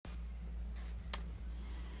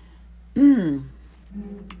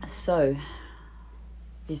So,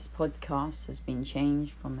 this podcast has been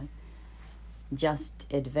changed from just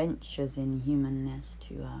adventures in humanness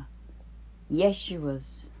to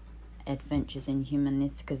Yeshua's adventures in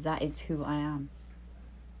humanness, because that is who I am.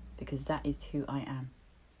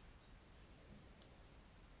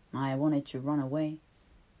 I wanted to run away.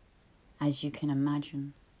 As you can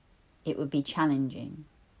imagine, it would be challenging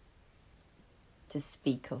to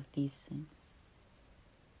speak of these things.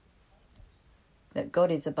 That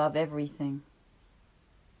God is above everything.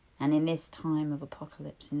 And in this time of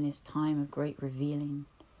apocalypse, in this time of great revealing,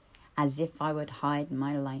 as if I would hide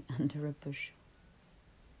my light under a bushel,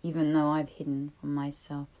 even though I've hidden from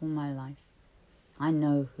myself all my life, I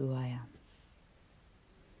know who I am.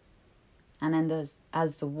 And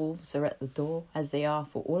as the wolves are at the door, as they are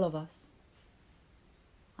for all of us,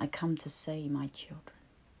 I come to say, my children,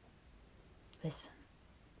 listen.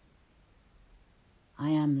 I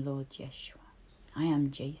am Lord Yeshua. I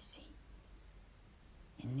am JC.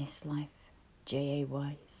 In this life,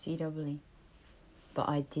 JAYCWE. But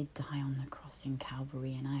I did die on the cross in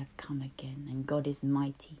Calvary, and I have come again, and God is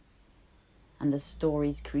mighty. And the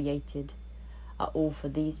stories created are all for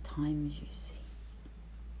these times, you see.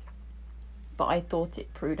 But I thought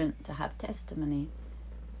it prudent to have testimony.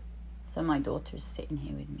 So my daughter is sitting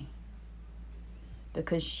here with me,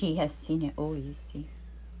 because she has seen it all, you see.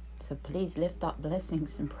 So please lift up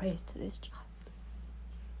blessings and praise to this child,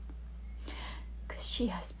 because she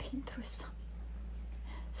has been through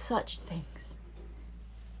such things.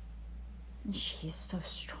 And she is so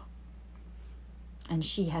strong. And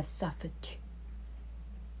she has suffered too.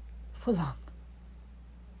 For long.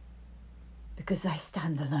 Because I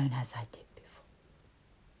stand alone as I did before.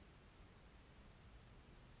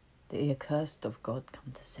 The accursed of God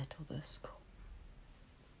come to settle the score.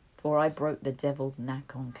 For I broke the devil's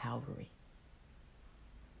neck on Calvary.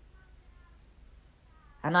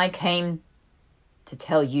 And I came to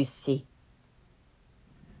tell you, see,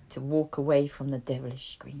 to walk away from the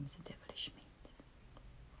devilish screens, the devilish means,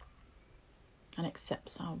 and accept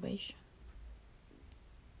salvation.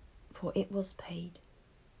 For it was paid,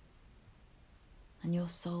 and your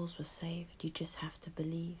souls were saved. You just have to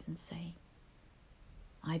believe and say,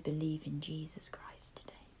 I believe in Jesus Christ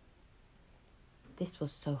today. This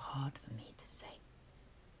was so hard for me to say.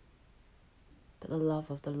 But the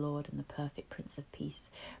love of the Lord and the perfect Prince of Peace,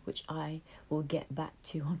 which I will get back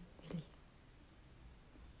to on release.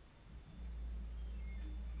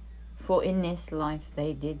 For in this life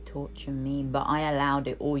they did torture me, but I allowed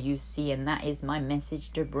it all, you see, and that is my message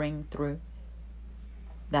to bring through.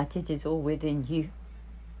 That it is all within you,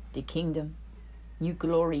 the kingdom. You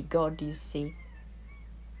glory God, you see.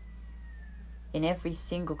 In every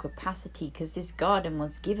single capacity, because this garden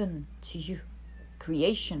was given to you.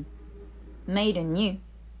 Creation, made anew.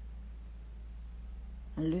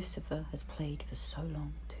 And Lucifer has played for so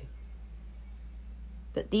long too.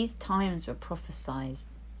 But these times were prophesied,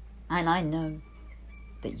 and I know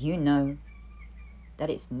that you know that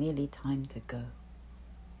it's nearly time to go.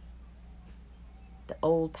 The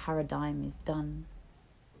old paradigm is done.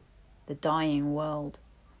 The dying world,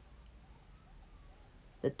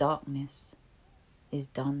 the darkness is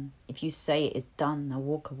done. If you say it is done, now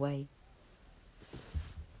walk away.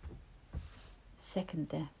 Second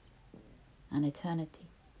death and eternity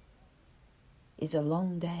is a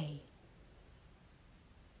long day.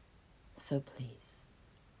 So please,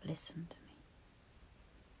 listen to me.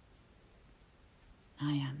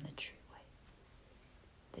 I am the true way,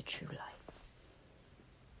 the true light.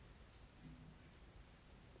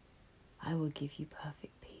 I will give you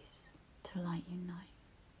perfect peace to light you night.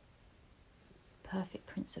 Perfect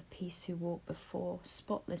Prince of Peace who walked before,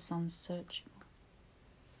 spotless, unsearchable.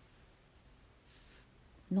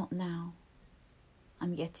 Not now.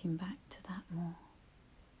 I'm getting back to that more.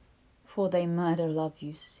 For they murder love,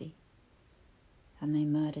 you see. And they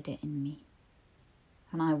murdered it in me.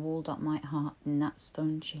 And I walled up my heart in that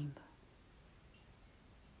stone chamber.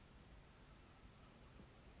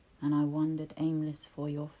 And I wandered aimless for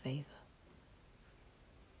your favour.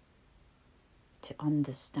 To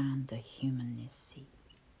understand the humanness, see.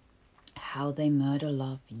 How they murder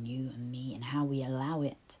love in you and me, and how we allow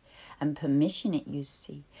it and permission it, you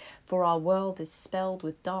see. For our world is spelled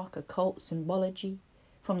with dark occult symbology.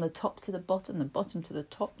 From the top to the bottom to the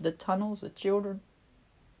top, the tunnels, the children.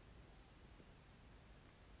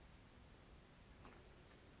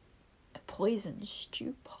 A poison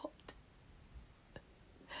stew pot.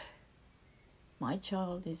 My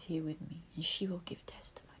child is here with me, and she will give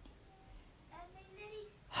testimony.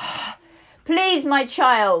 Please, my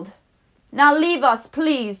child. Now leave us,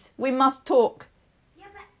 please. We must talk. Yeah,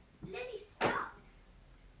 but Lily, stop.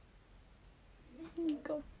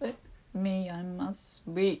 God, let me, I must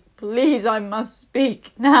speak. Please, I must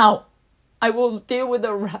speak. Now, I will deal with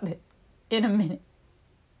the rabbit in a minute.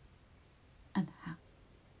 And how?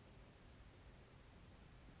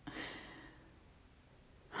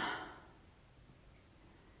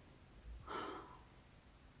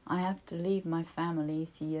 I have to leave my family.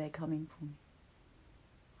 See, they're coming for me.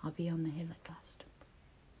 I'll be on the hill at Glastonbury.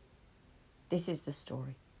 This is the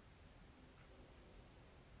story.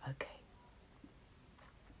 Okay.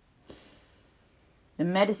 The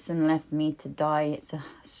medicine left me to die. It's a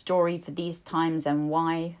story for these times and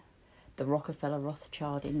why the Rockefeller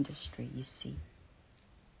Rothschild industry, you see.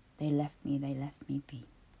 They left me be.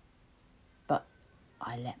 But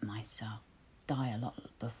I let myself die a lot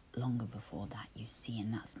longer before that, you see,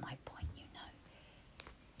 and that's my point, you know.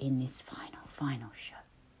 In this final show.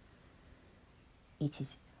 It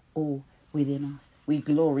is all within us. We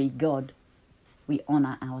glory God. We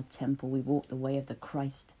honour our temple. We walk the way of the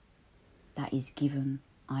Christ. That is given.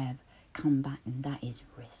 I have come back and that is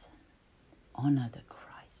risen. Honour the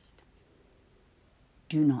Christ.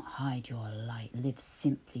 Do not hide your light. Live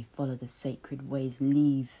simply. Follow the sacred ways.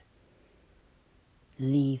 Leave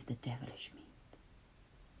the devilish meat.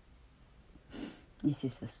 This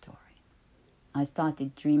is the story. I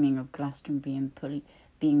started dreaming of Glastonbury and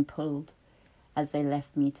being pulled as they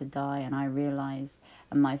left me to die, and I realised,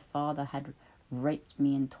 and my father had raped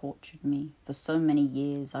me and tortured me. For so many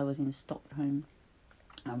years I was in Stockholm.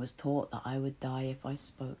 I was taught that I would die if I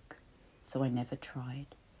spoke, so I never tried.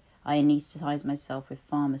 I anaesthetised myself with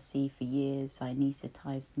pharmacy for years. I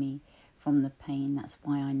anaesthetised me from the pain. That's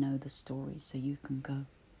why I know the story, so you can go.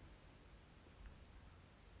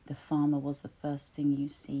 The farmer was the first thing you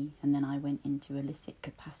see, and then I went into illicit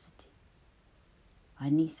capacity. I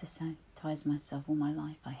anaesthetised myself all my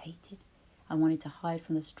life. I hated. I wanted to hide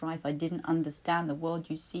from the strife. I didn't understand the world,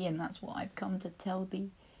 you see, and that's what I've come to tell thee.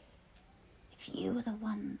 If you are the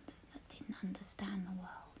ones that didn't understand the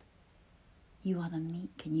world, you are the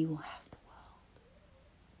meek and you will have the world.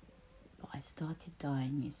 But I started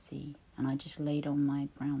dying, you see, and I just laid on my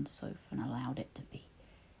brown sofa and allowed it to be.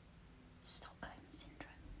 Stockholm Syndrome,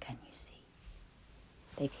 can you see?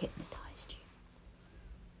 They've hypnotised you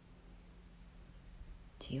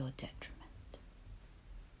to your detriment.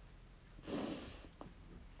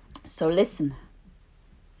 So listen.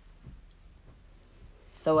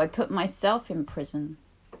 So I put myself in prison,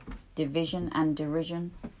 division and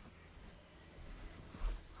derision.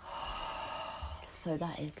 So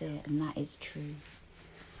that is it, and that is true.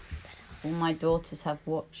 All my daughters have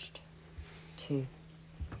watched too.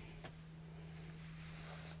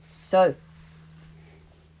 So,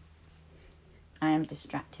 I am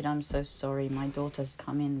distracted. I'm so sorry. My daughter's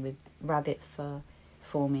come in with rabbit fur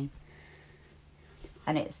for me.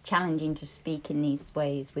 And it's challenging to speak in these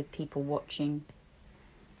ways with people watching.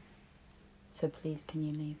 So please, can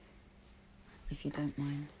you leave? If you don't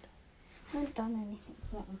mind. I haven't done anything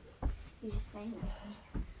wrong. You're just saying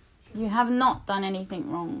that. You have not done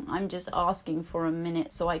anything wrong. I'm just asking for a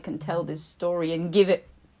minute so I can tell this story and give it.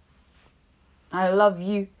 I love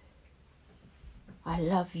you. I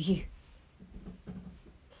love you.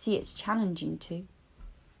 See, it's challenging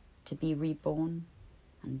to be reborn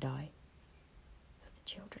and die for the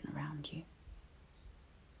children around you.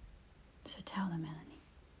 So tell them, Melanie.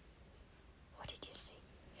 What did you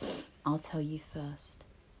see? I'll tell you first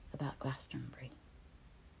about Glastonbury.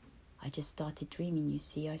 I just started dreaming, you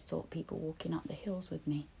see. I saw people walking up the hills with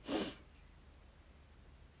me.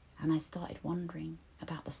 And I started wondering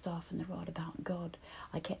about the staff and the rod, about God.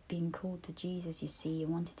 I kept being called to Jesus, you see,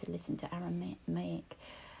 and wanted to listen to Aramaic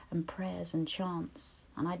and prayers and chants.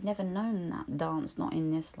 And I'd never known that dance, not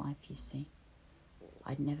in this life, you see.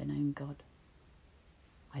 I'd never known God.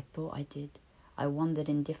 I thought I did. I wandered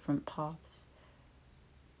in different paths.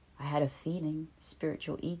 I had a feeling,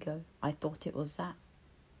 spiritual ego. I thought it was that.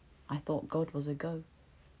 I thought God was a go.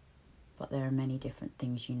 But there are many different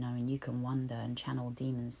things, you know, and you can wonder and channel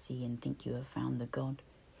demons, see, and think you have found the God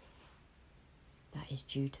that is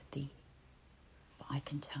due to thee. But I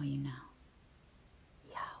can tell you now,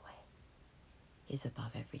 Yahweh is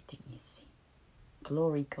above everything you see.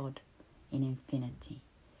 Glory God in infinity.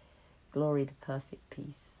 Glory the perfect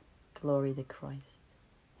peace. Glory the Christ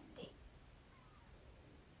in thee.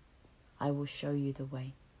 I will show you the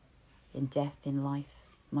way. In death, in life,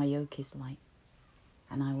 my yoke is light.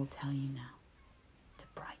 And I will tell you now to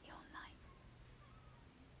brighten your night.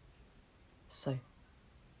 So,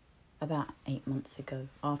 about 8 months ago,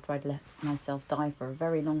 after I'd let myself die for a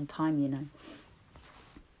very long time, you know,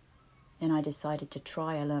 then I decided to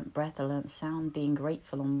try. I learnt breath, I learnt sound, being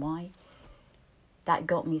grateful, and why. That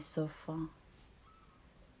got me so far.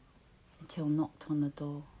 until knocked on the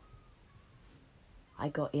door. I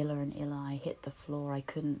got iller and iller. I hit the floor. I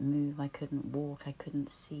couldn't move. I couldn't walk. I couldn't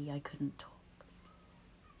see. I couldn't talk.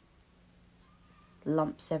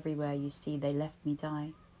 Lumps everywhere, you see. They left me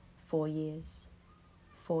die. 4 years.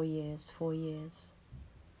 4 years. 4 years.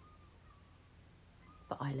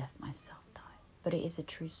 But I left myself die. But it is a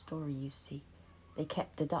true story, you see. They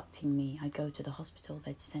kept deducting me. I'd go to the hospital.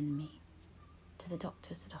 They'd send me to the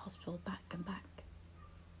doctors, to the hospital, back and back.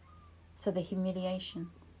 So the humiliation,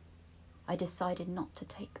 I decided not to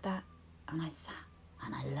take that, and I sat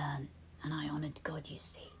and I learned and I honoured God, you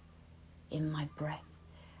see, in my breath,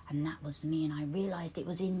 and that was me. And I realised it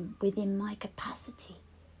was within my capacity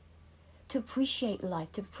to appreciate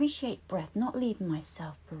life, to appreciate breath, not leave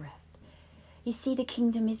myself bereft. You see, the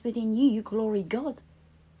kingdom is within you. You glory God,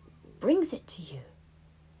 brings it to you.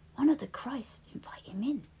 Honour the Christ, invite him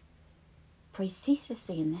in. Pray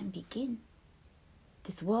ceaselessly and then begin.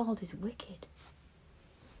 This world is wicked.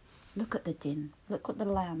 Look at the din. Look at the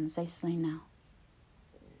lambs they slay now.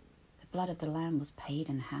 The blood of the lamb was paid,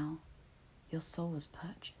 and how your soul was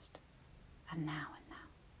purchased. And now.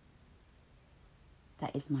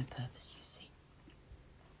 That is my purpose, you see.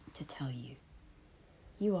 To tell you,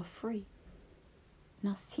 you are free.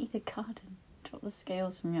 Now see the garden. Drop the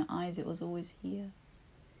scales from your eyes. It was always here.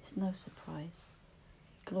 It's no surprise.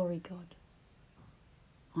 Glory God.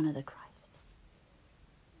 Honour the Christ.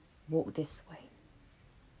 Walk this way.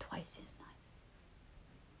 Twice as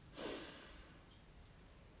nice.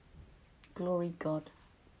 Glory God.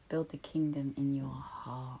 Build the kingdom in your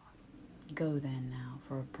heart. Go there now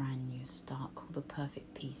for a brand new start. Call the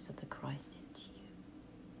perfect peace of the Christ into you.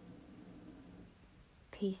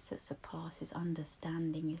 Peace that surpasses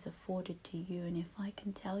understanding is afforded to you. And if I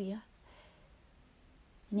can tell you,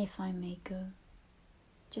 and if I may go,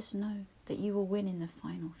 just know that you will win in the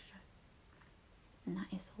final show. And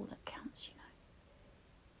that is all that counts, you know.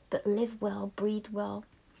 But live well, breathe well,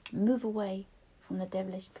 move away from the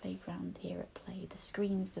devilish playground here at play. The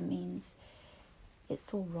screens, the means,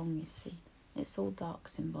 it's all wrong, you see. It's all dark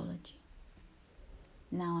symbology.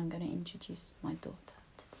 Now I'm going to introduce my daughter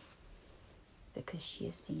to thee, because she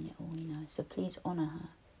has seen it all, you know. So please honour her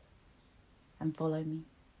and follow me.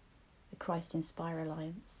 The Christ Inspire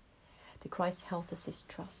Alliance, the Christ Health Assist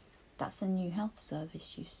Trust. That's a new health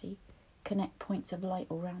service, you see. Connect points of light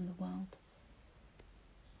all around the world.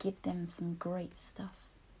 Give them some great stuff.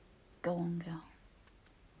 Go on, girl.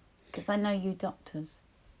 Because I know you doctors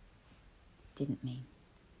didn't mean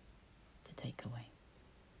to take away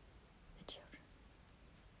the children.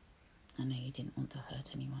 I know you didn't want to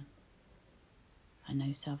hurt anyone. I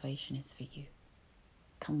know salvation is for you.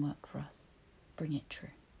 Come work for us. Bring it true.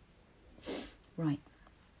 Right.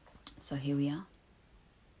 So here we are.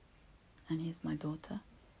 And here's my daughter.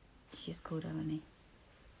 She's called Eleni.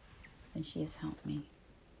 And she has helped me.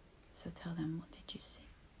 So tell them, what did you see?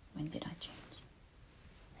 When did I change?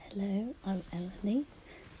 Hello, I'm Eleni.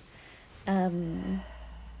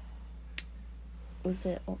 Was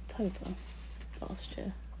it October last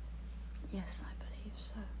year? Yes, I believe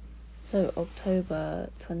so. So October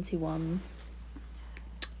 21,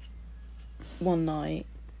 one night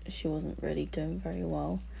she wasn't really doing very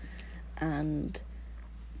well, and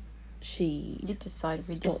she You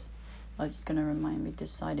decided I was just going to remind, we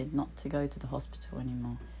decided not to go to the hospital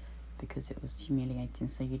anymore because it was humiliating.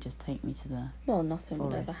 So you just take me to the nothing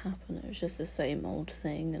would ever happen. It was just the same old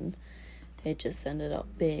thing, and it just ended up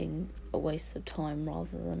being a waste of time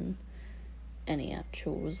rather than any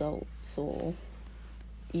actual results or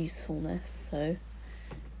usefulness. So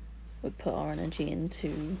we put our energy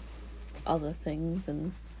into other things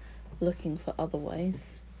and looking for other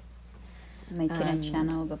ways. Making a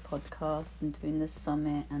channel, the podcast, and doing the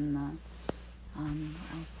summit, and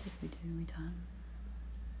what else did we do? We done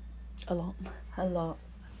a lot,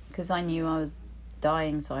 because I knew I was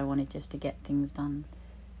dying, so I wanted just to get things done.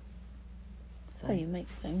 So you make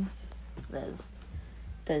things. There's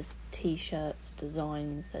t-shirts,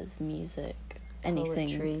 designs, there's music,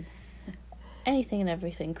 anything, anything and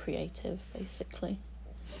everything creative, basically,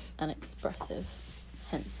 and expressive.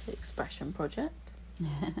 Hence the Expression Project.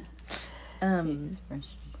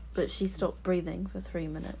 But she stopped breathing for 3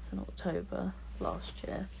 minutes in October last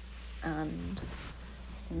year, and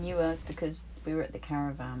you were, because we were at the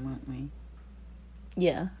caravan, weren't we?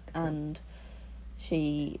 Yeah, and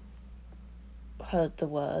she heard the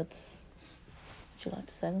words. Would you like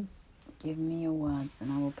to say them? Give me your words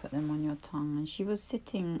and I will put them on your tongue. And she was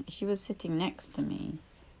sitting next to me,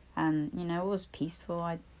 and you know, it was peaceful.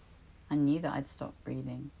 I knew that I'd stopped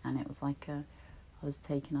breathing, and it was like I was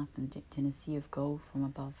taken up and dipped in a sea of gold from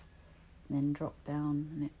above, and then dropped down,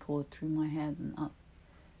 and it poured through my head and up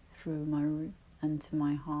through my roof and to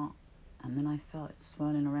my heart. And then I felt it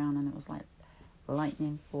swirling around, and it was like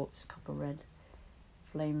lightning bolts, copper red,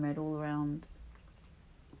 flame red all around,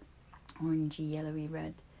 orangey, yellowy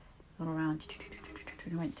red, all around.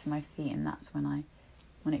 It went to my feet, and that's when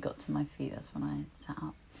it got to my feet, that's when I sat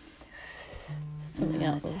up. Something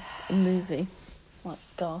out of a movie, like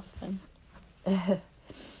gasping. And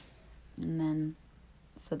then,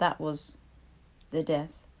 so that was the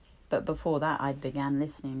death. But before that, I began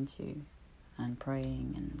listening to and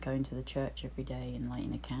praying and going to the church every day and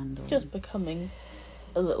lighting a candle. Just becoming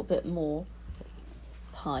a little bit more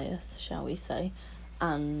pious, shall we say,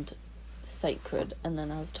 and sacred. And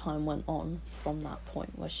then as time went on, from that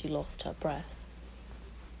point where she lost her breath,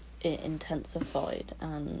 it intensified,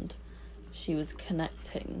 and she was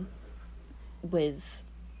connecting with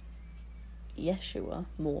Yeshua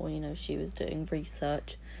more. You know, she was doing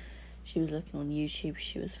research, she was looking on YouTube,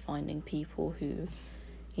 she was finding people who,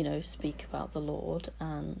 you know, speak about the Lord,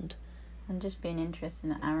 and just being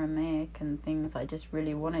interested in Aramaic and things. I just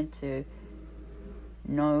really wanted to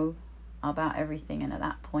know about everything, and at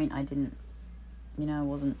that point I didn't, you know, I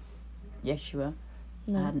wasn't Yeshua.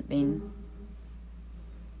 No. I hadn't been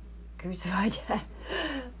crucified yet.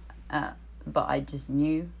 But I just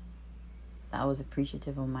knew that I was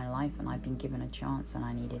appreciative of my life, and I'd been given a chance, and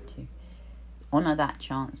I needed to honour that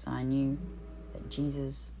chance. And I knew that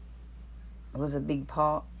Jesus was a big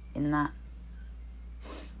part in that.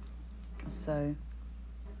 So,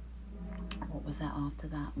 what was that after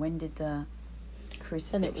that? When did the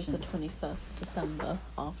crucifixion... Then it was the 21st December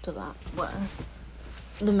after that, where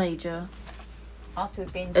the major... After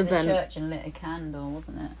we'd been to event. the church and lit a candle,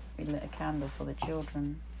 wasn't it? We lit a candle for the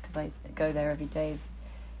children, because I used to go there every day,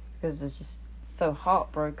 because I was just so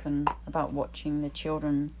heartbroken about watching the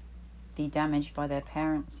children be damaged by their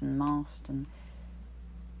parents and masked, and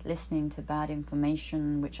listening to bad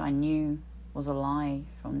information, which I knew was a lie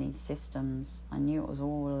from these systems. I knew it was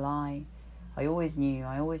all a lie. I always knew.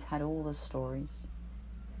 I always had all the stories.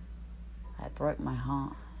 It broke my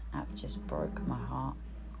heart. That just broke my heart.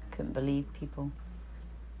 I couldn't believe people.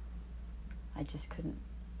 I just couldn't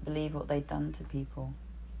believe what they'd done to people.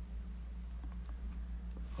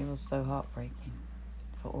 It was so heartbreaking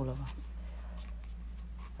for all of us.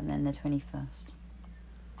 And then the 21st.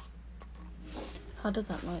 How did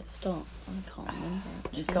that night start? I can't remember.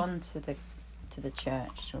 We'd gone to the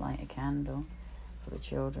church to light a candle for the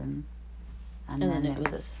children, and then it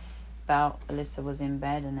was about, Alyssa was in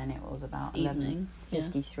bed, and then it was about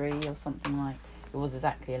 11:53 or something like. It was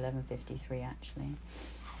exactly 11:53 actually,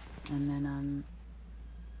 and then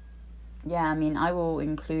I mean, I will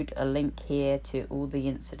include a link here to all the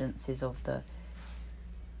incidences of the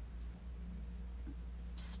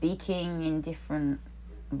speaking in different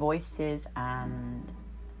voices and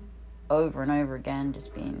over and over again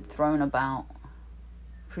just being thrown about,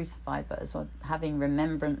 crucified, but as well having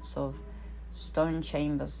remembrance of Stone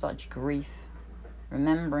Chamber, such grief,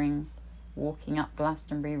 remembering walking up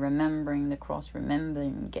Glastonbury, remembering the cross,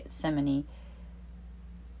 remembering Gethsemane,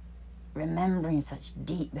 remembering such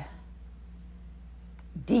deep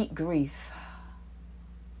grief.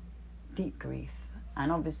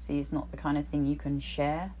 And obviously it's not the kind of thing you can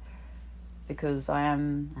share, because I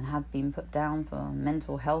am and have been put down for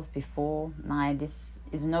mental health before. This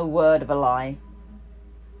is no word of a lie.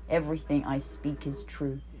 Everything I speak is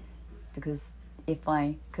true, because if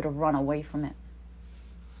I could have run away from it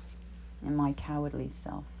in my cowardly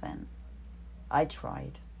self, then I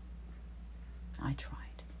tried.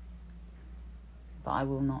 But I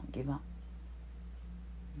will not give up.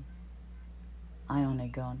 I honour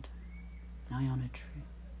God. I honour truth.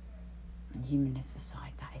 And humanness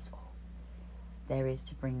aside, that is all there is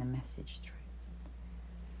to bring the message through.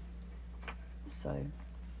 So,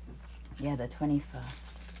 yeah, the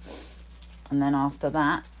 21st. And then after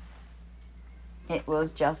that, it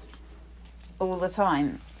was just all the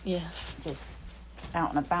time. Yeah. Just out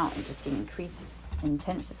and about, and just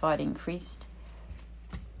intensified, increased.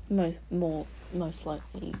 Most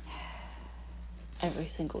likely every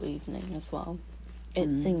single evening as well.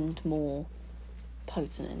 It seemed more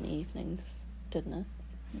potent in the evenings, didn't it?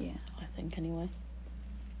 Yeah. I think anyway.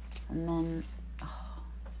 And then, so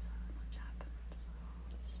much happened.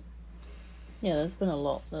 Yeah, there's been a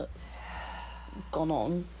lot that's gone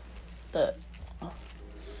on that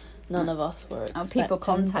none of us were expecting. People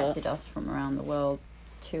contacted us from around the world.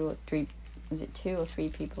 2 or 3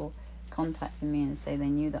 people contacted me and say they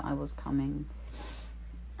knew that I was coming.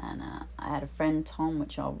 And I had a friend, Tom,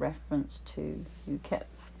 which I'll reference to, who kept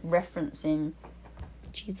referencing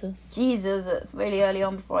Jesus really early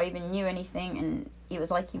on before I even knew anything. And it was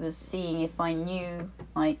like he was seeing if I knew,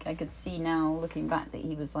 like I could see now looking back that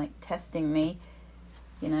he was like testing me,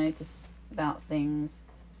 you know, just about things.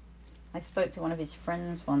 I spoke to one of his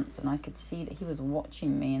friends once and I could see that he was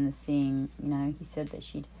watching me and seeing, you know, he said that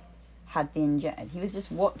she'd had the he was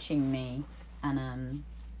just watching me and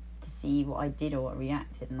to see what I did or what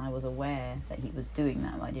reacted, and I was aware that he was doing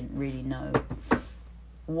that, but I didn't really know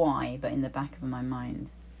why, but in the back of my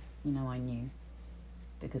mind, you know, I knew,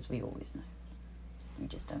 because we always know. You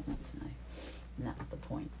just don't want to know, and that's the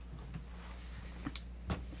point.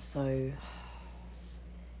 So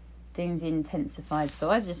things intensified,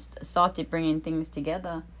 so I just started bringing things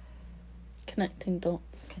together, Connecting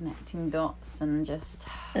dots. and just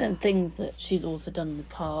And then things that she's also done in the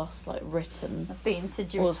past, like written I've been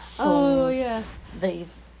to or songs yeah,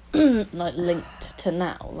 they've like linked to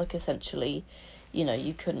now. Like essentially, you know,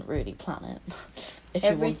 you couldn't really plan it if you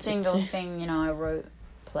every wanted single to. thing, you know, I wrote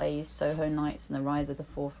plays, Soho Nights and The Rise of the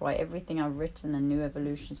Fourth Reich, everything I've written, and New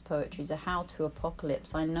Evolutions poetry is a how-to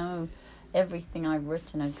apocalypse. I know everything I've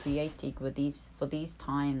written and created for these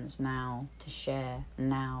times now, to share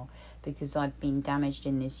now, because I've been damaged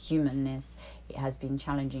in this humanness. It has been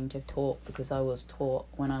challenging to talk, because I was taught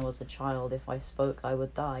when I was a child, if I spoke I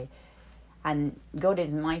would die. And God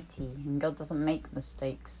is mighty, and God doesn't make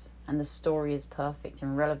mistakes, and the story is perfect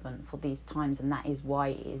and relevant for these times, and that is why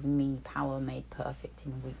it is me, power made perfect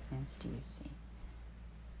in weakness. Do you see?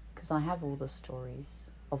 Because I have all the stories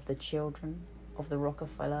of the children of the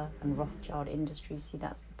Rockefeller and Rothschild industries. See,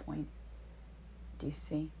 that's the point. Do you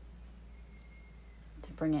see?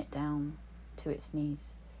 To bring it down to its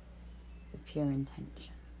knees with pure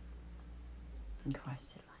intention and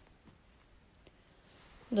Christ in light.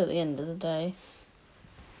 But at the end of the day,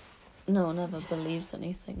 no one ever believes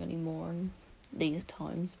anything anymore in these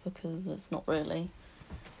times, because it's not really.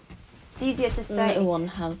 It's easier to say. No one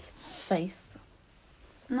has faith.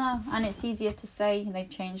 No, and it's easier to say. They've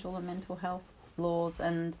changed all the mental health laws,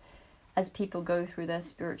 and as people go through their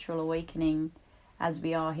spiritual awakening, as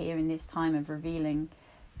we are here in this time of revealing,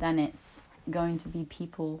 then it's going to be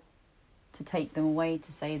people to take them away,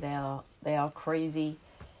 to say they are crazy,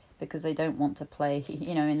 because they don't want to play,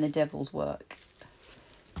 you know, in the devil's work,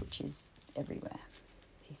 which is everywhere,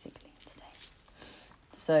 basically, today.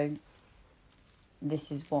 So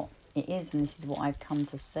this is what it is, and this is what I've come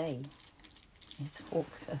to say, is walk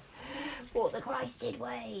the Christed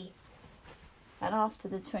way. And after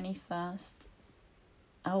the 21st,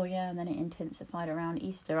 oh yeah, and then it intensified around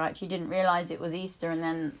Easter. I actually didn't realise it was Easter, and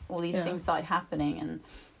then all these things started happening, and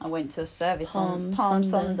I went to a service on Palm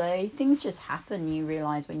Sunday. Things just happen, you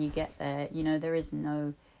realise when you get there. You know, there is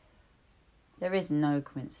no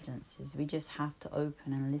coincidences. We just have to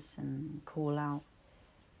open and listen and call out.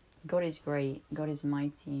 God is great, God is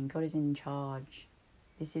mighty, and God is in charge.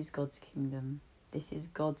 This is God's kingdom. This is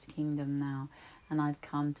God's kingdom now. And I've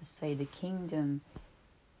come to say the kingdom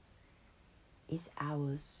is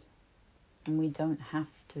ours. And we don't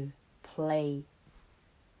have to play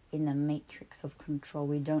in the matrix of control.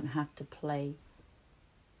 We don't have to play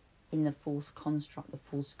in the false construct, the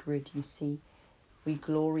false grid, you see. We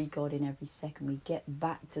glory God in every second. We get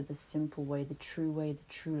back to the simple way, the true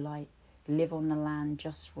light. Live on the land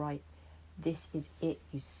just right. This is it,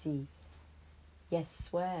 you see. Yes,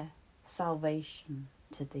 swear salvation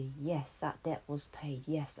to thee. Yes, that debt was paid.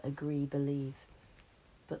 Yes, agree, believe.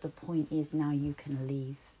 But the point is, now you can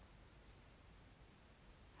leave.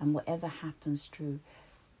 And whatever happens through,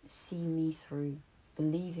 see me through.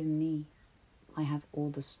 Believe in me. I have all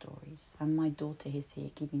the stories. And my daughter is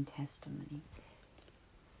here giving testimony.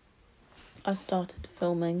 I started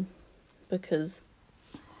filming because,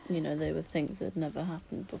 you know, they were things that had never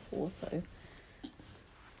happened before, so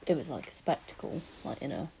it was like a spectacle, like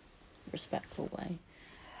in a respectful way.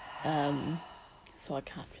 So I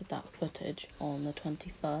captured that footage on the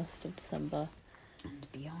 21st of December. And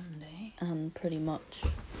beyond, eh? And pretty much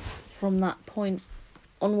from that point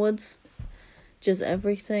onwards, just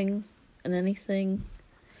everything and anything.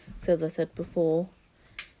 So as I said before,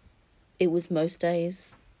 it was most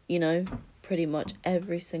days, you know, pretty much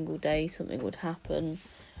every single day something would happen.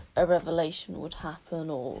 A revelation would happen,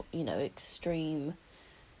 or, you know, extreme,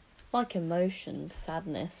 like emotions,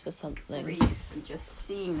 sadness for something. Grief, and just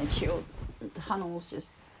seeing the tunnels,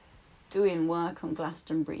 just doing work on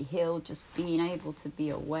Glastonbury Hill, just being able to be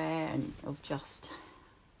aware and of just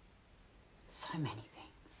so many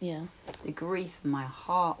things. Yeah. The grief in my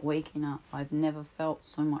heart waking up. I've never felt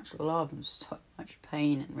so much love and so much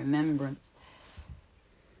pain and remembrance.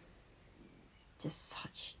 Just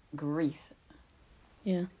such grief.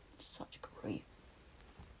 Yeah. Such grief.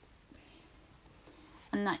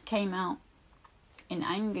 And that came out in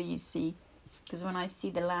anger, you see. Because when I see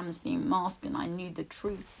the lambs being masked and I knew the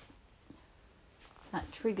truth, that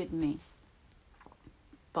triggered me.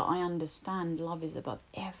 But I understand love is above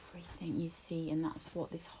everything, you see, and that's what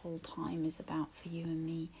this whole time is about for you and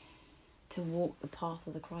me, to walk the path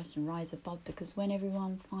of the Christ and rise above. Because when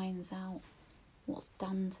everyone finds out what's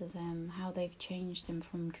done to them, how they've changed them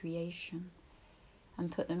from creation and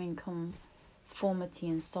put them in conformity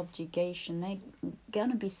and subjugation, they're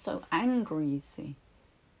going to be so angry, you see.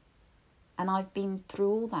 And I've been through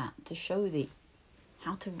all that to show thee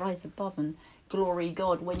how to rise above and glory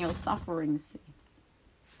God when you're suffering, see.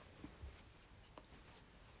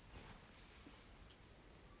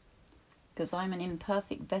 Because I'm an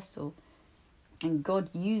imperfect vessel and God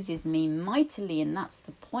uses me mightily, and that's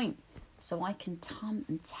the point. So I can come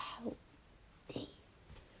and tell thee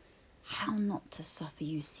how not to suffer,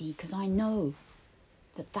 you see, because I know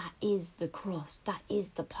that that is the cross, that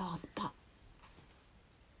is the path. But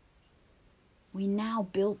we now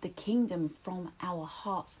build the kingdom from our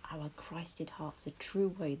hearts, our Christed hearts, the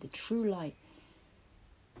true way, the true light.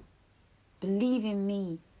 Believe in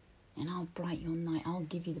me and I'll brighten your night. I'll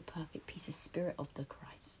give you the perfect peace, the spirit of the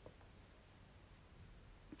Christ.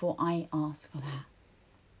 For I ask for that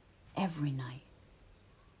every night.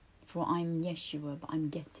 For I'm Yeshua, but I'm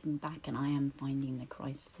getting back and I am finding the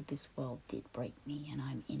Christ. For this world did break me and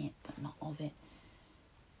I'm in it, but not of it.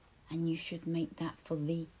 And you should make that for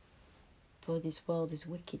thee. For this world is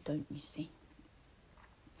wicked, don't you see?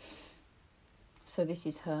 So this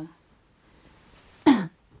is her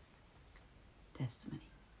testimony.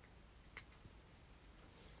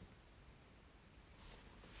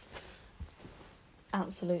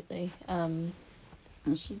 Absolutely. And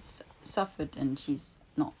she's suffered and she's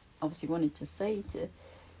not obviously wanted to say to.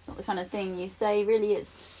 It's not the kind of thing you say, really.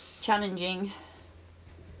 It's challenging.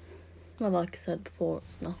 Well, like I said before,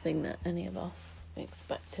 it's nothing that any of us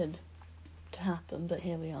expected to happen, but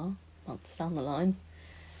here we are, months down the line.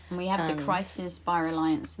 And we have the Christ Inspire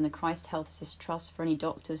Alliance and the Christ Health Assist Trust for any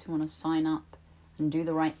doctors who want to sign up and do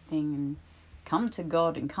the right thing and come to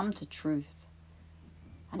God and come to truth.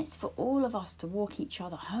 And it's for all of us to walk each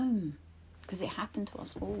other home, because it happened to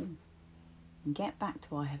us all, and get back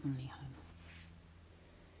to our heavenly home.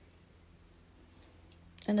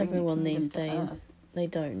 And Bring the everyone kingdom these to days, earth. they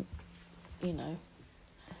don't, you know,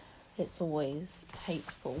 it's always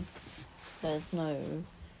hateful. There's no,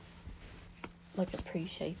 like,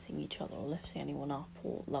 appreciating each other or lifting anyone up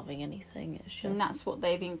or loving anything. It's just... And that's what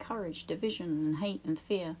they've encouraged, division and hate and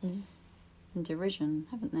fear. And derision,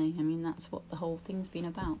 haven't they? I mean, that's what the whole thing's been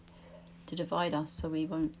about. To divide us so we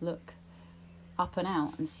won't look up and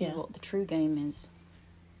out and see what the true game is.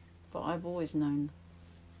 But I've always known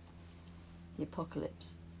the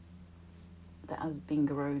apocalypse that has been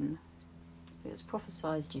grown. It was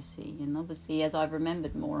prophesied, you see. And obviously, as I've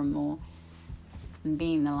remembered more and more, and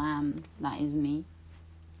being the lamb, that is me.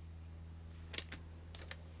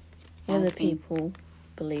 Whether people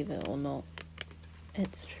believe it or not,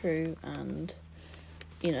 it's true. And,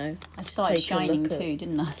 you know, I started shining too,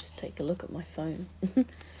 didn't I? Just take a look at my phone.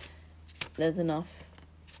 There's enough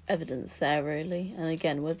evidence there, really. And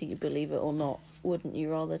again, whether you believe it or not, wouldn't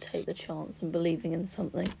you rather take the chance in believing in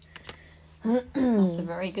something? That's a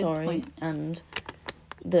very good point. And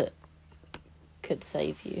that could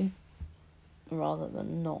save you, rather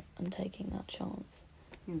than not and taking that chance.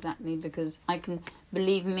 Exactly, because I can,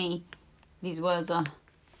 believe me, these words are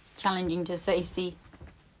challenging to say, see,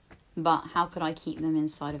 but how could I keep them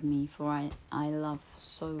inside of me? For I love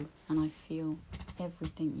so, and I feel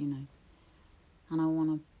everything, you know. And I want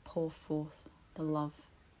to pour forth the love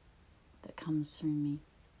that comes through me.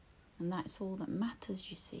 And that's all that matters,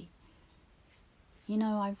 you see. You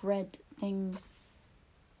know, I've read things,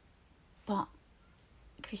 but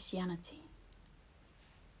Christianity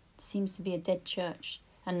seems to be a dead church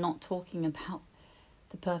and not talking about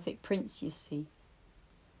the perfect prince, you see.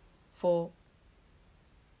 For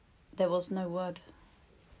there was no word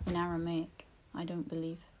in Aramaic, I don't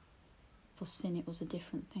believe. For sin, it was a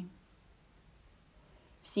different thing.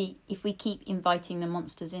 See, if we keep inviting the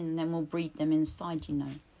monsters in, then we'll breed them inside, you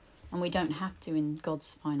know. And we don't have to in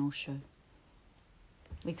God's final show.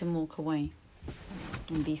 We can walk away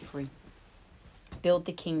and be free. Build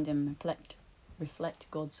the kingdom,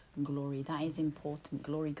 reflect God's glory. That is important.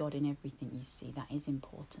 Glory God in everything you see. That is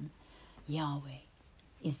important. Yahweh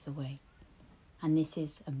is the way. And this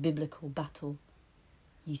is a biblical battle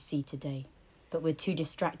you see today. But we're too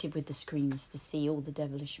distracted with the screens to see all the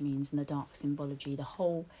devilish means and the dark symbology. The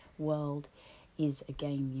whole world is a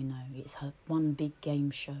game, you know. It's one big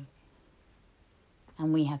game show.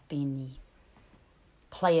 And we have been the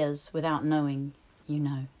players without knowing, you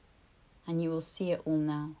know. And you will see it all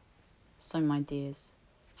now. So, my dears,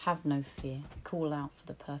 have no fear. Call out for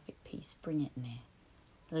the perfect peace. Bring it near.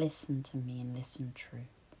 Listen to me and listen true.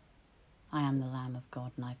 I am the Lamb of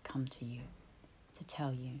God, and I've come to you to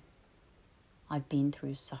tell you I've been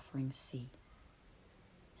through suffering sea,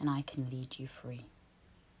 and I can lead you free.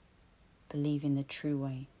 Believe in the true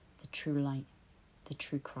way, the true light, the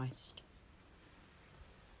true Christ.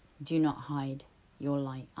 Do not hide your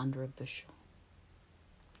light under a bushel.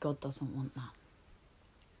 God doesn't want that.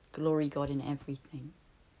 Glory God in everything,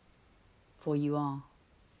 for you are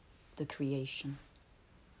the creation.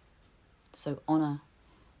 So honor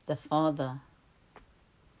the Father,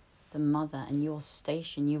 the Mother, and your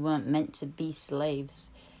station. You weren't meant to be slaves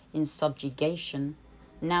in subjugation.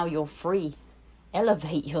 Now you're free.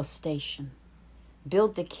 Elevate your station.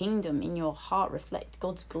 Build the kingdom in your heart. Reflect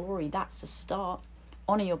God's glory. That's a start.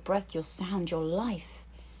 Honor your breath, your sound, your life.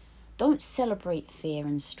 Don't celebrate fear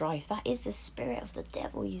and strife. That is the spirit of the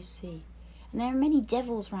devil, you see. And there are many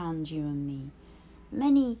devils around you and me.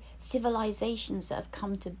 Many civilizations that have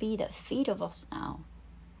come to be that feed of us now.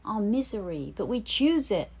 Our misery. But we choose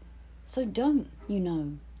it. So don't,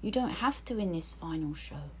 you don't have to in this final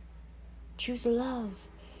show. Choose love.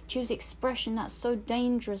 Choose expression. That's so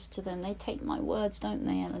dangerous to them. They take my words, don't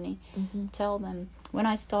they, Eleni? Mm-hmm. Tell them. When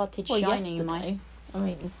I started shining yesterday, I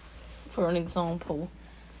mean, for an example,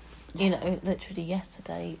 literally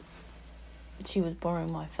yesterday, she was borrowing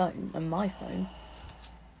my phone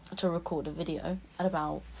to record a video. At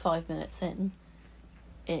about 5 minutes in,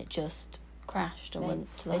 it just crashed and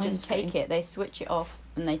went to the home They just screen. take it. They switch it off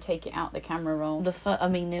and they take it out the camera roll.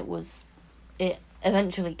 It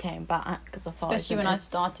eventually came back. Especially when I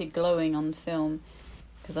started glowing on film,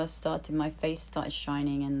 because my face started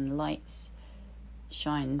shining and lights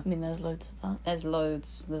shine. I mean, there's loads of that. There's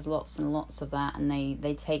lots and lots of that, and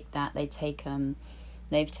they take that. They've taken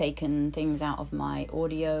things out of my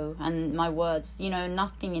audio and my words.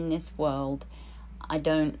 Nothing in this world. I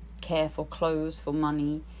don't care for clothes, for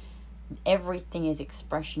money. Everything is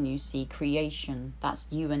expression, you see, creation. That's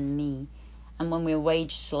you and me. And when we're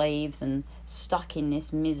wage slaves and stuck in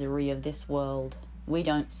this misery of this world, we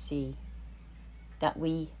don't see that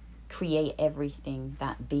we create everything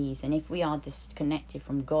that bees. And if we are disconnected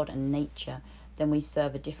from God and nature, then we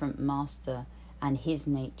serve a different master and his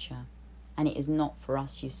nature. And it is not for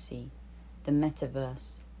us, you see. The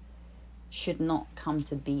metaverse should not come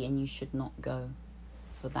to be, and you should not go.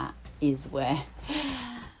 For that is where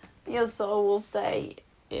your soul will stay.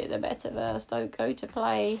 The metaverse, don't go to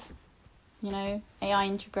play. AI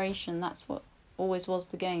integration, that's what always was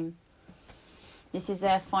the game. This is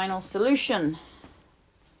their final solution.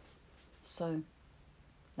 So,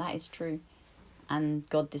 that is true. And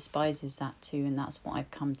God despises that too, and that's what I've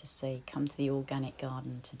come to say. Come to the organic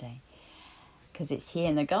garden today. Because it's here,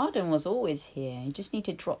 and the garden was always here. You just need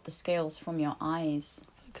to drop the scales from your eyes.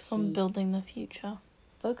 Focus on building the future.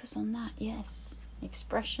 Focus on that, yes.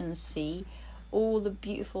 Expressions, see. All the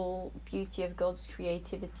beauty of God's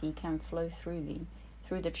creativity can flow through thee,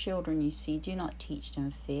 through the children you see. Do not teach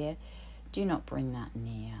them fear. Do not bring that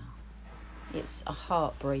near. It's a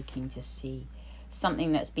heartbreaking to see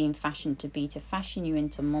something that's been fashioned to fashion you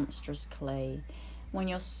into monstrous clay when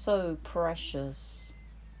you're so precious.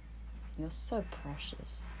 You're so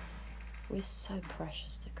precious. We're so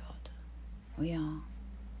precious to God. We are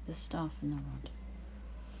the staff and the rod.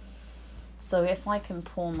 So if I can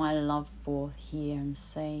pour my love forth here and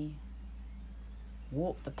say,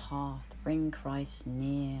 walk the path, bring Christ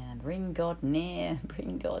near, bring God near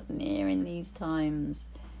in these times.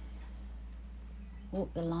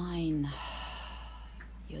 Walk the line,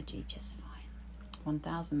 you'll do just fine.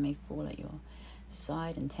 1,000 may fall at your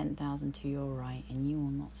side and 10,000 to your right, and you will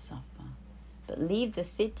not suffer. But leave the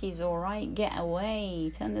cities, all right, get away,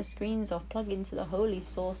 turn the screens off, plug into the holy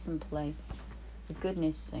source and play. For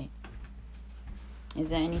goodness sake.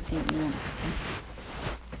 Is there anything you want to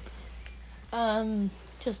say?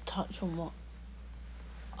 Just touch on what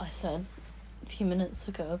I said a few minutes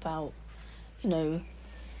ago about,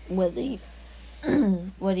 whether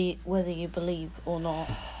you believe or not,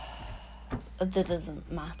 that doesn't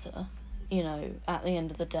matter. At the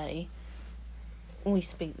end of the day, we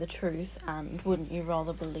speak the truth, and wouldn't you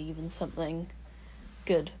rather believe in something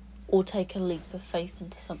good or take a leap of faith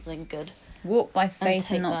into something good? Walk by faith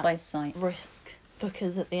and not by sight. Risk.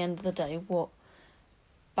 Because at the end of the day, what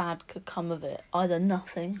bad could come of it? Either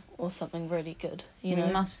nothing or something really good. We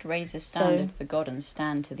must raise a standard for God and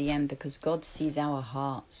stand to the end, because God sees our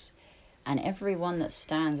hearts. And everyone that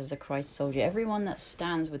stands as a Christ soldier, everyone that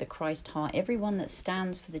stands with a Christ heart, everyone that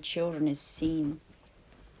stands for the children is seen.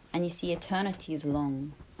 And you see, eternity is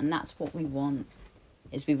long, and that's what we want.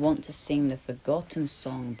 is we want to sing the forgotten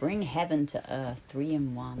song, bring heaven to earth, 3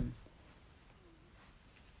 in 1.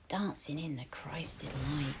 Dancing in the Christed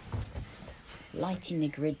light, lighting the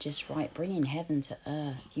grid just right, bringing heaven to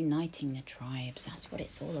earth, uniting the tribes. That's what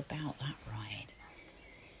it's all about, that ride.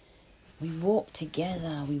 We walk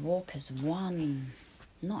together, we walk as one,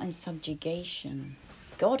 not in subjugation.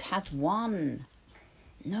 God has won.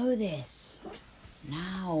 Know this.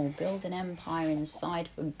 Now, build an empire inside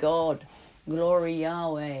for God. Glory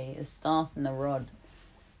Yahweh, the staff and the rod.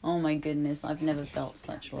 Oh my goodness, I've never felt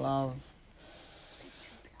such love.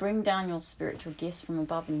 Bring down your spiritual gifts from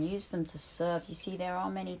above and use them to serve. You see, there are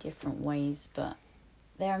many different ways, but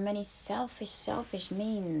there are many selfish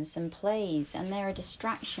means and plays, and they're a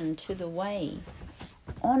distraction to the way.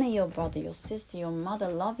 Honor your brother, your sister, your mother.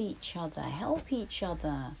 Love each other. Help each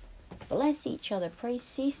other. Bless each other. Pray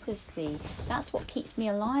ceaselessly. That's what keeps me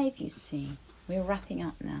alive, you see. We're wrapping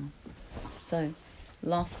up now. So,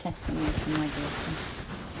 last testimony from my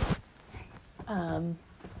daughter.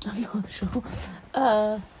 I'm not sure.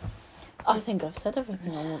 I think I've said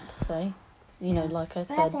everything I want to say. You know, like I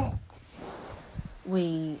said,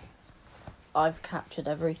 I've captured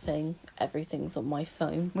everything. Everything's on my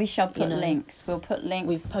phone. We shall put links. We'll put links.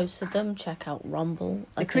 We've posted them. Check out Rumble.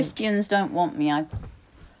 The Christians don't want me.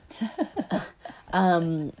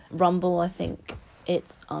 Rumble, I think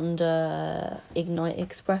it's under Ignite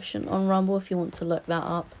Expression on Rumble if you want to look that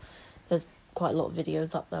up. There's quite a lot of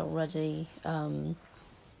videos up there already.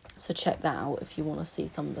 So check that out if you want to see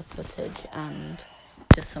some of the footage and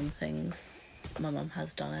just some things my mum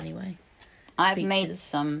has done anyway. I've made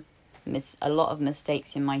a lot of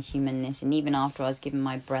mistakes in my humanness, and even after I was given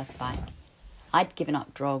my breath back, I'd given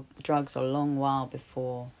up drugs a long while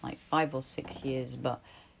before, like 5 or 6 years, but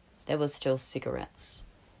there was still cigarettes.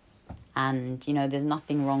 And, you know, there's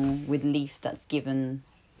nothing wrong with leaf that's given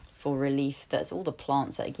for relief. That's all the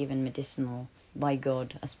plants that are given medicinal by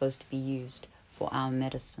God are supposed to be used for our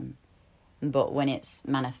medicine. But when it's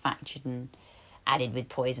manufactured and added with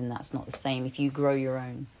poison, that's not the same. If you grow your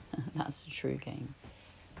own, that's the true game.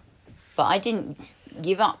 But I didn't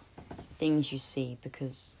give up things, you see,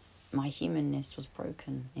 because my humanness was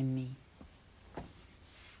broken in me.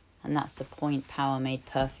 And that's the point, power made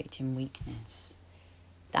perfect in weakness.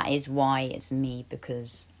 That is why it's me,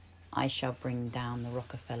 because I shall bring down the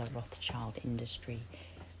Rockefeller Rothschild industry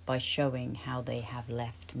by showing how they have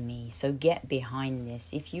left me. So get behind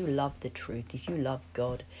this. If you love the truth, if you love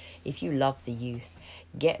God, if you love the youth,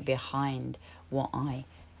 get behind what I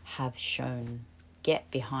have shown. Get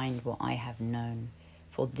behind what I have known.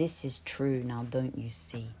 For this is true, now don't you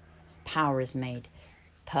see? Power is made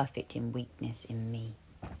perfect in weakness in me.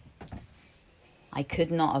 I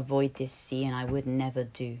could not avoid this sea, and I would never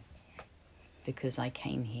do, because I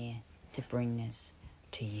came here to bring this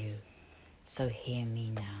to you. So hear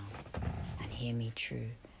me now, and hear me true,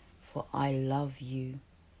 for I love you,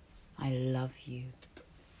 and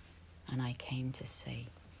I came to say,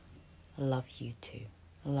 love you too.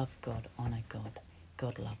 Love God, honor God.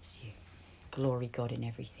 God loves you. Glory God in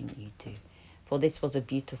everything you do. For this was a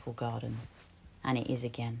beautiful garden, and it is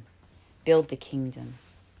again. Build the kingdom.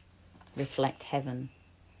 Reflect heaven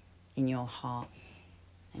in your heart,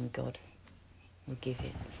 and God will give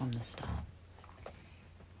it from the start.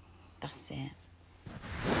 That's it.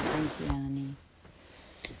 Thank you, Melanie.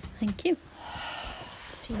 Thank you.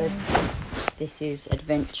 So, this is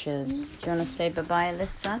Adventures. Do you want to say bye-bye,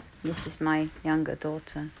 Alyssa? This is my younger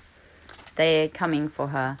daughter. They're coming for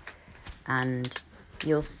her, and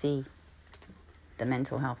you'll see the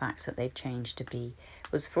mental health acts that they've changed to be.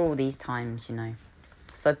 It was for all these times, you know.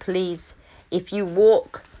 So please, if you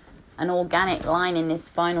walk an organic line in this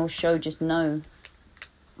final show, just know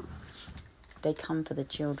they come for the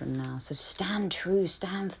children now. So stand true,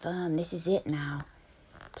 stand firm. This is it now.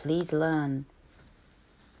 Please learn.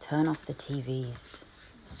 Turn off the TVs.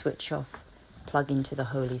 Switch off. Plug into the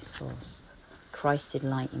holy source. Christed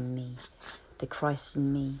light in me. The Christ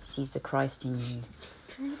in me sees the Christ in you.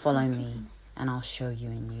 Follow me, and I'll show you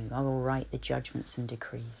in you. I will write the judgments and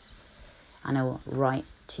decrees, and I will write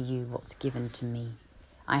to you what's given to me.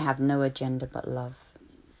 I have no agenda but love.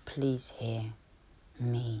 Please hear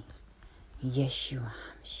me. Yeshua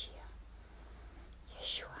HaMashiach.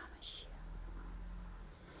 Yeshua HaMashiach.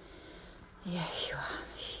 Yeshua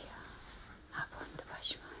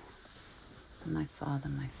HaMashiach. My Father,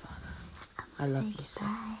 I love you so.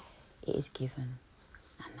 It is given,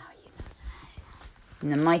 and now you know. In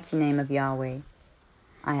the mighty name of Yahweh,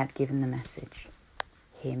 I have given the message.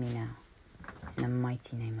 Hear me now. In the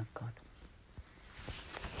mighty name of God.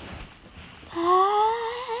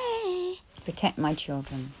 Bye. Protect my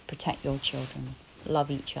children. Protect your children.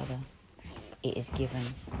 Love each other. it is given.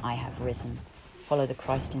 I have risen. Follow the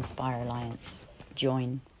Christ Inspire Alliance.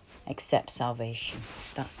 Join. Accept salvation.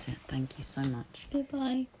 That's it. Thank you so much.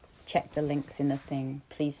 Goodbye. Check the links in the thing.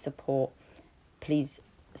 Please support. Please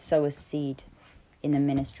sow a seed in the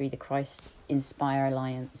ministry, the Christ Inspire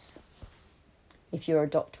Alliance. If you're a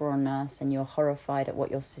doctor or a nurse and you're horrified at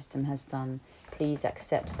what your system has done, please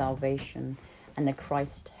accept salvation and the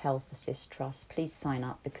Christ Health Assist Trust. Please sign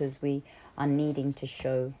up, because we are needing to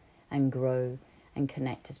show and grow and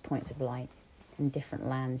connect as points of light in different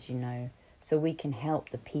lands, so we can help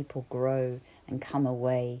the people grow and come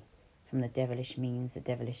away from the devilish means, the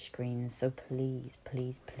devilish screens. So please,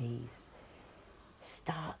 please, please,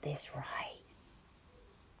 start this right.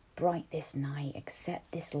 Bright this night.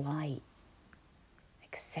 Accept this light.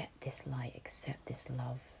 Accept this light. Accept this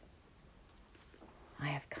love. I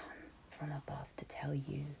have come from above to tell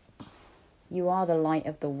you, you are the light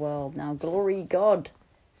of the world. Now glory God.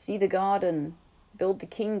 See the garden. Build the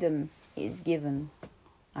kingdom. It is given.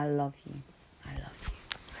 I love you.